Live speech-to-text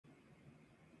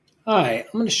Hi, I'm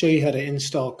going to show you how to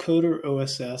install Coder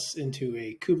OSS into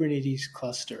a Kubernetes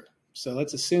cluster. So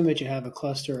let's assume that you have a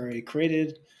cluster already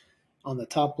created. On the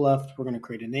top left, we're going to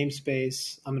create a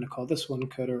namespace. I'm going to call this one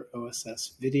Coder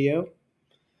OSS Video.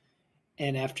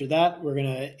 And after that, we're going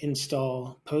to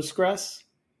install Postgres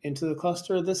into the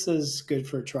cluster. This is good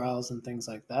for trials and things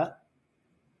like that.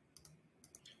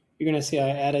 You're going to see I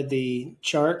added the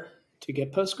chart to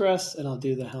get Postgres, and I'll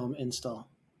do the Helm install.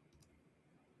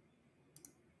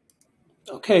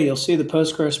 Okay, you'll see the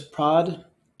Postgres pod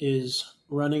is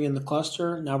running in the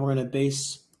cluster. Now we're going to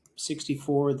base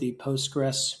 64 the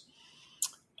Postgres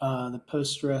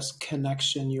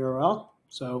connection URL.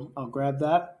 So I'll grab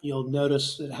that. You'll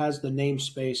notice it has the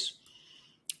namespace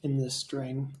in this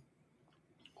string.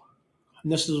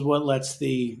 And this is what lets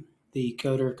the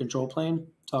coder control plane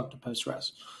talk to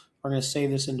Postgres. We're going to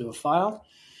save this into a file.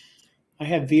 I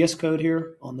have VS Code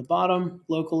here on the bottom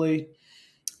locally.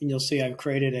 And you'll see I've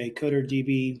created a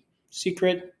CoderDB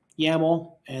secret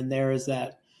YAML, and there is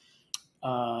that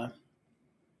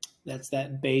that's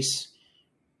that base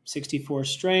 64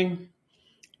 string.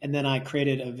 And then I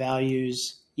created a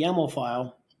values YAML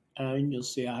file, and you'll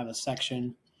see I have a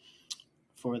section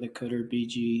for the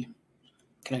CoderBG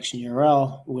connection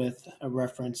URL with a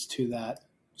reference to that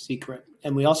secret.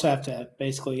 And we also have to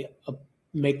basically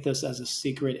make this as a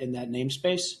secret in that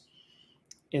namespace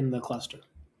in the cluster.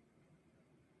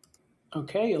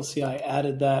 Okay, you'll see I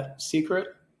added that secret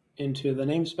into the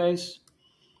namespace.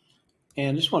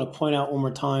 And I just want to point out one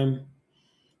more time,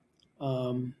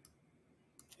 go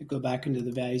back into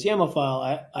the values YAML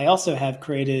file, I also have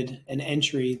created an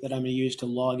entry that I'm going to use to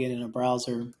log in a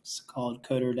browser. It's called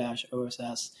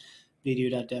coder-oss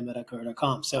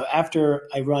video.demo.coder.com. So after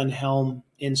I run Helm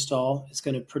install, it's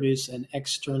going to produce an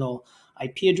external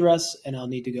IP address, and I'll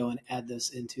need to go and add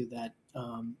this into that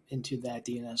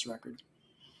DNS record.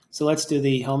 So let's do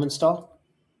the Helm install.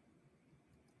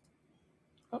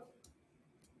 Oh.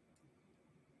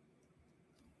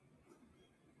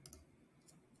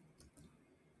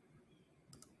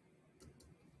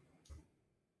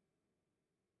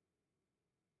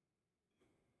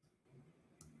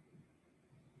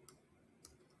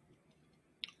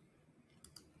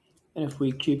 And if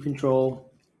we keep control,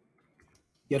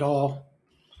 get all,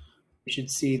 we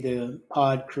should see the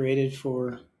pod created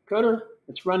for Coder.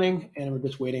 It's running, and we're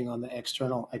just waiting on the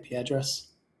external IP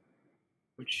address,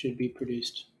 which should be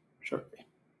produced shortly.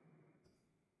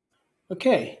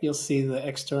 Okay, you'll see the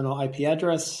external IP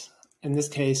address. In this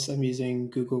case, I'm using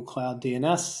Google Cloud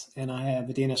DNS, and I have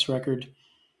a DNS record.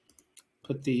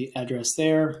 Put the address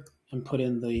there and put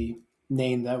in the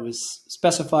name that was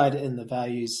specified in the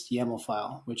values YAML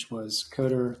file, which was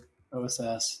coder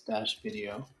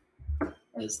oss-video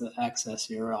as the access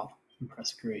URL, and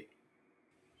press create.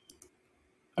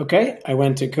 Okay, I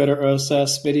went to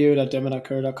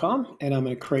coder-oss-video.demo.coder.com, and I'm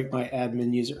going to create my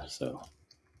admin user. So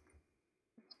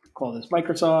call this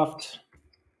Microsoft,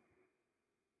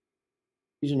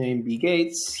 username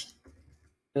bgates,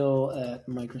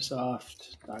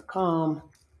 bill@microsoft.com,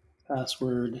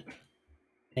 password,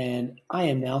 and I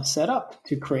am now set up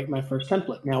to create my first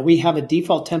template. Now we have a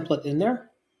default template in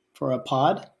there for a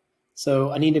pod,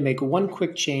 so I need to make one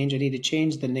quick change. I need to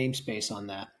change the namespace on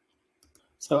that.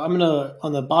 So I'm gonna,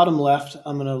 on the bottom left,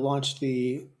 I'm gonna run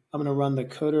the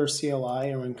Coder CLI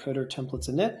and run Coder templates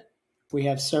init. We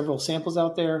have several samples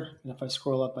out there, and if I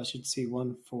scroll up, I should see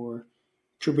one for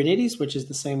Kubernetes, which is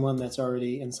the same one that's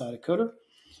already inside of Coder.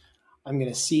 I'm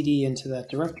gonna cd into that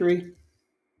directory,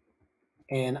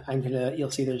 and you'll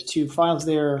see there's two files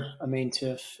there, a main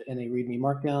tiff and a README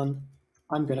markdown.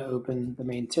 I'm gonna open the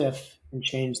main tiff and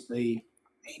change the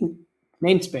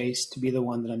namespace to be the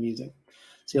one that I'm using.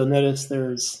 So you'll notice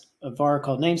there's a var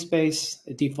called namespace.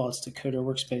 It defaults to Coder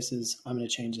workspaces. I'm going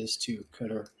to change this to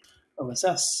Coder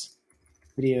OSS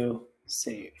video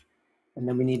save. And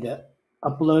then we need to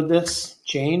upload this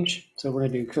change. So we're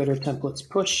going to do Coder templates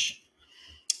push.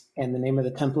 And the name of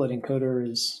the template in Coder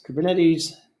is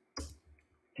Kubernetes.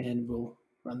 And we'll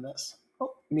run this.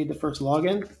 Oh, we need the first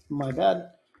login. My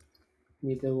bad. We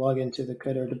need to log into the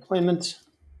Coder deployment.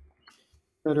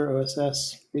 Coder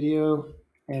OSS video.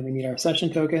 And we need our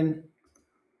session token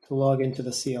to log into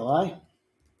the CLI.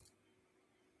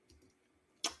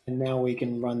 And now we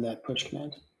can run that push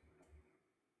command.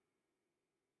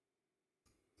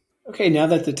 Okay, now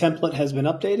that the template has been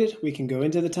updated, we can go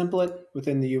into the template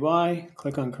within the UI,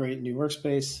 click on Create New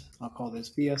Workspace. I'll call this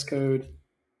VS Code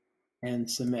and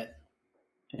submit.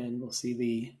 And we'll see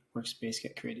the workspace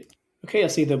get created. Okay, you'll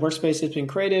see the workspace has been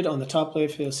created. On the top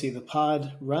left, you'll see the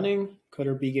pod running,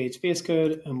 Coder bgates VS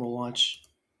Code, and we'll launch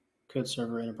Code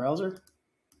server in a browser.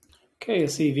 Okay, you'll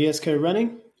see VS Code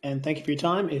running. And thank you for your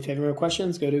time. If you have any more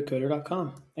questions, go to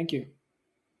coder.com. Thank you.